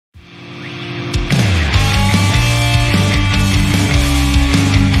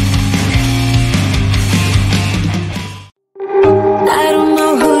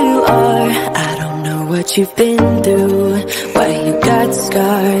what you've been through, why you got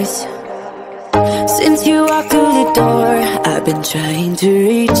scars. Since you walked through the door, I've been trying to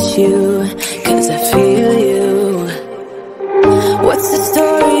reach you, 'cause I feel you. What's the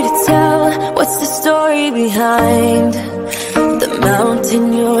story to tell? What's the story behind the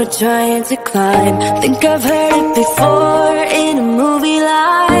mountain you're trying to climb? Think I've heard it before in a movie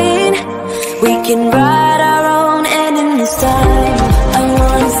line. We can write our own ending this time. I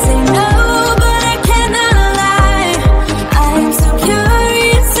wanna say no, but I cannot lie. I'm so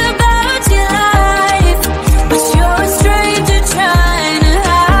curious about your life, but you're a stranger trying to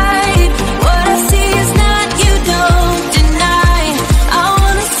hide. What I see is not, you don't deny. I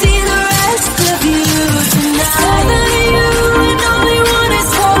wanna see the rest of you tonight. Seven of you and only one is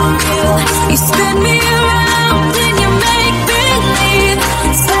for real. You spin me around and you make believe.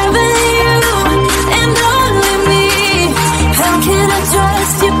 Seven of you and only me. How can I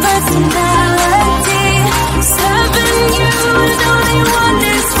trust your personality? Seven you and only one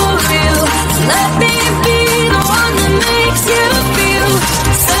is for real. Let me be the one that makes you feel.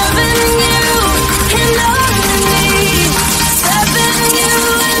 Seven you and only me. Seven you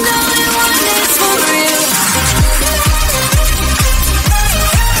and only one is for real.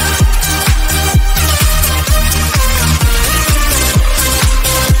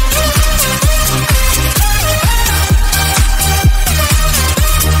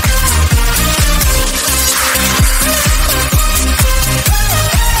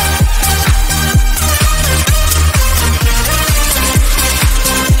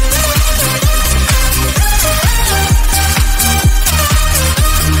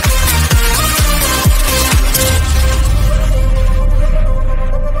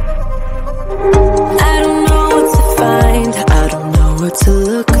 I don't know what to find, I don't know what to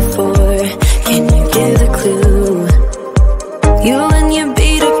look for. Can you give a clue? You and your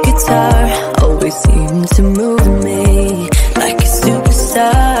beat up guitar always seem to move me like a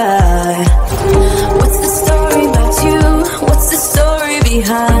superstar. What's the story about you? What's the story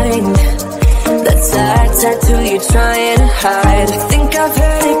behind that sad tattoo you're trying to hide? I think I've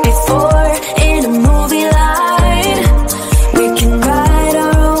heard it before in a movie line. We can write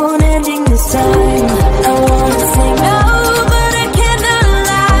our own ending this time. I wanna say no, but I cannot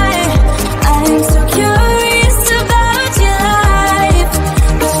lie. I'm so curious about your life,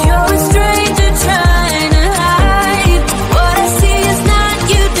 but you're a stranger trying to hide. What I see is not,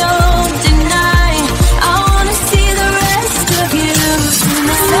 you don't deny. I wanna see the rest of you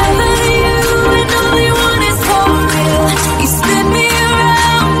tonight. Seven of you and only one is for real. You spin me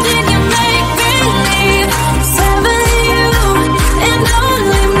around and you make believe. Seven of you and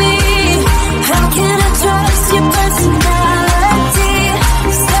only me. How can I trust your personality?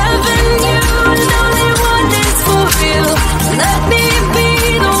 Seven you and only one is for real. Let me be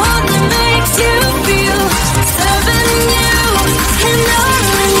the one that makes you feel. Seven you and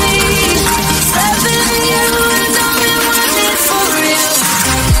only me. Seven you and only one is for real.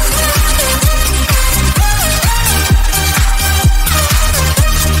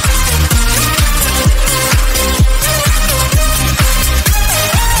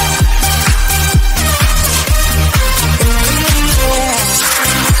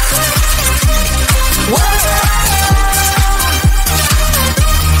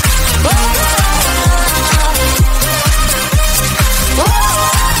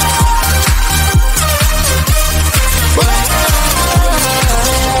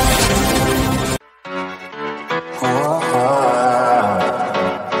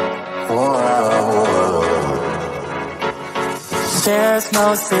 There's no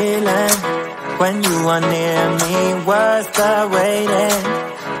ceiling when you are near me. Worth the waiting,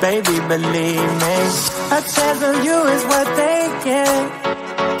 baby, believe me. A chance of you is worth taking.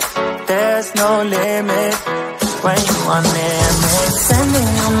 There's no limit when you are near me. Sending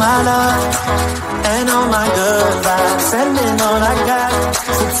you my love and all my good vibes. Sending all I got.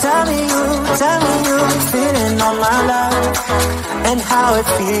 So tell me you feeling all my love and how it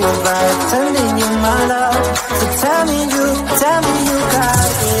feels like sending you my love. So tell me you got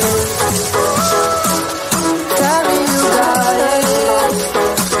it. Tell me you got it.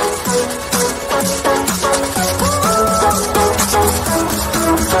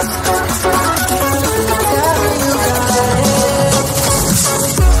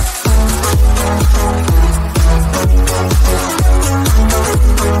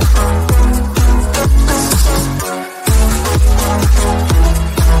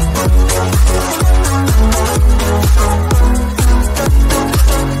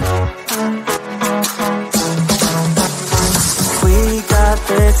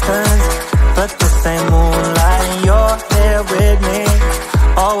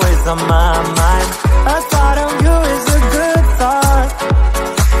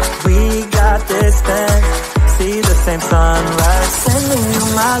 same sunrise. Sending you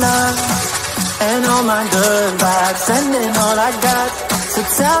my love and all my good vibes. Sending all I got. So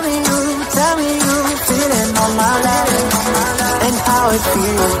tell me you feeling all my love and how it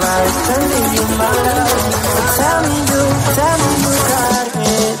feels right. Sending you my love. So tell me you got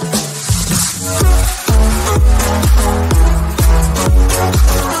it.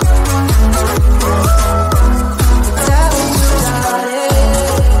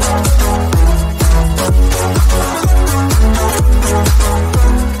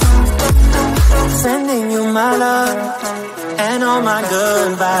 Sending you my love and all my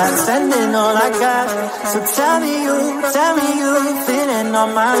good vibes. Sending all I got. So tell me you feeling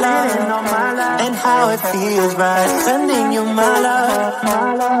all my love and how it feels right. Sending you my love,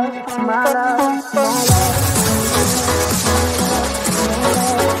 my love, my love, my love.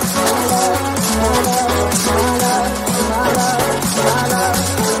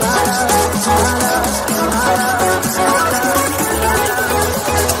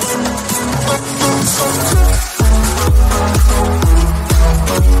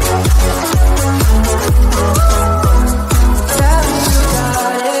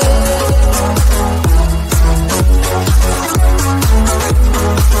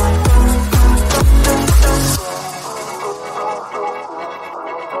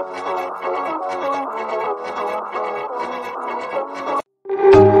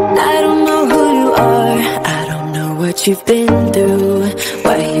 You've been through,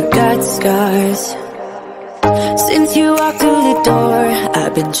 why you got scars. Since you walked through the door,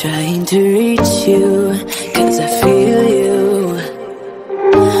 I've been trying to reach you, 'cause I feel you.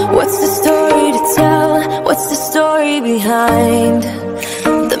 What's the story to tell? What's the story behind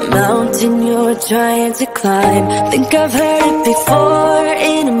the mountain you're trying to climb? Think I've heard it before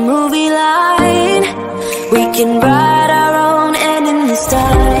in a movie line. We can write our own ending this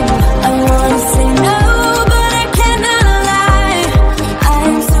time. I wanna say no,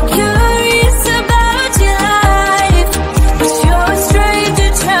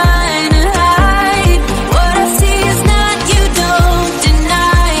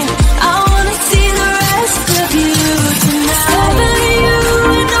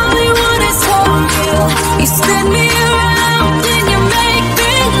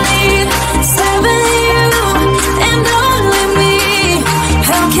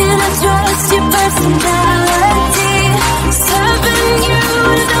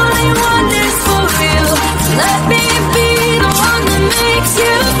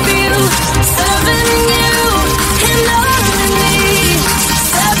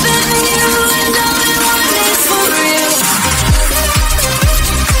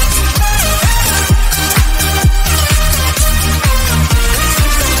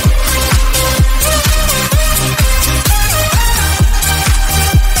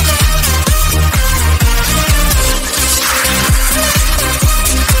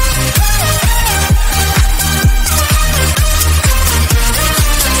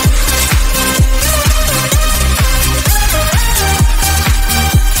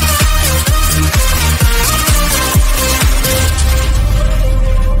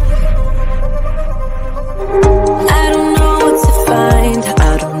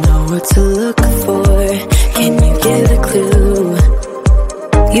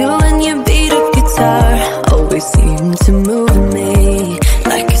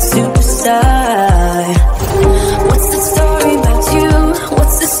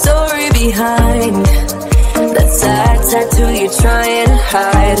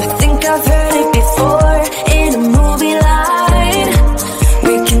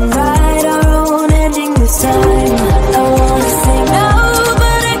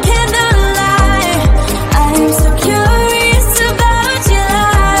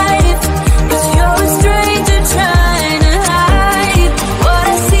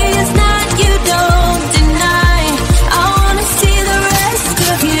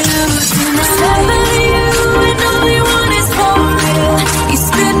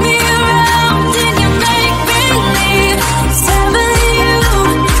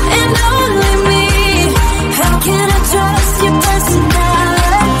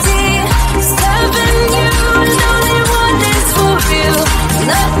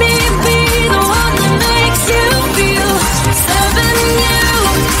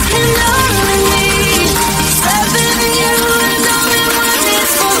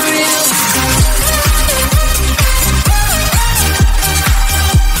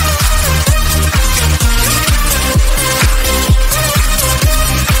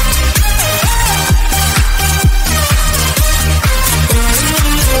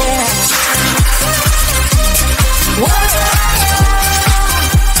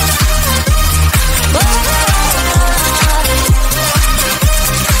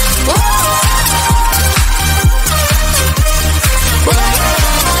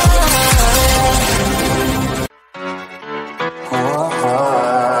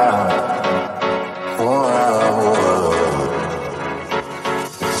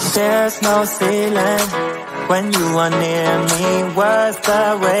 there's no ceiling when you are near me, worth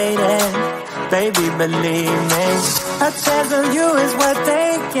the waiting. Baby, believe me, a chance of you is worth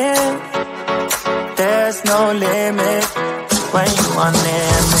taking. There's no limit when you are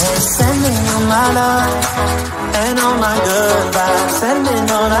near me. Sending you my love and all my good vibes,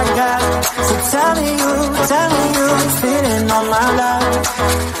 sending all I got. So tell me you feeling all my love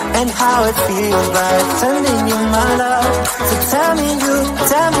and how it feels like sending you my love. So tell me you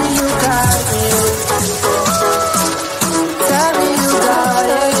got it. Tell me you got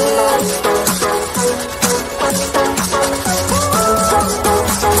it.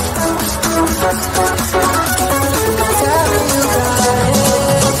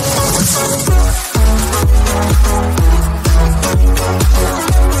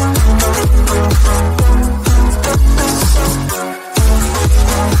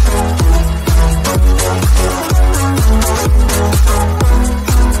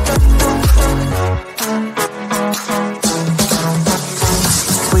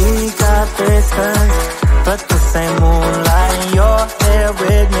 But the same moonlight, you're here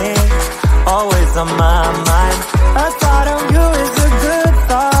with me, always on my mind. A thought of you is a good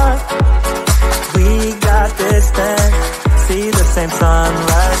thought. We got distance, see the same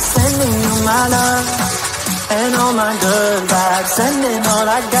sunrise, sending you my love and all my good vibes, sending all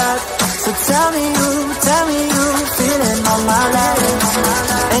I got. So tell me you feeling all my love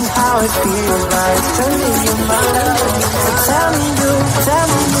and how it feels like sending you my love. So tell me you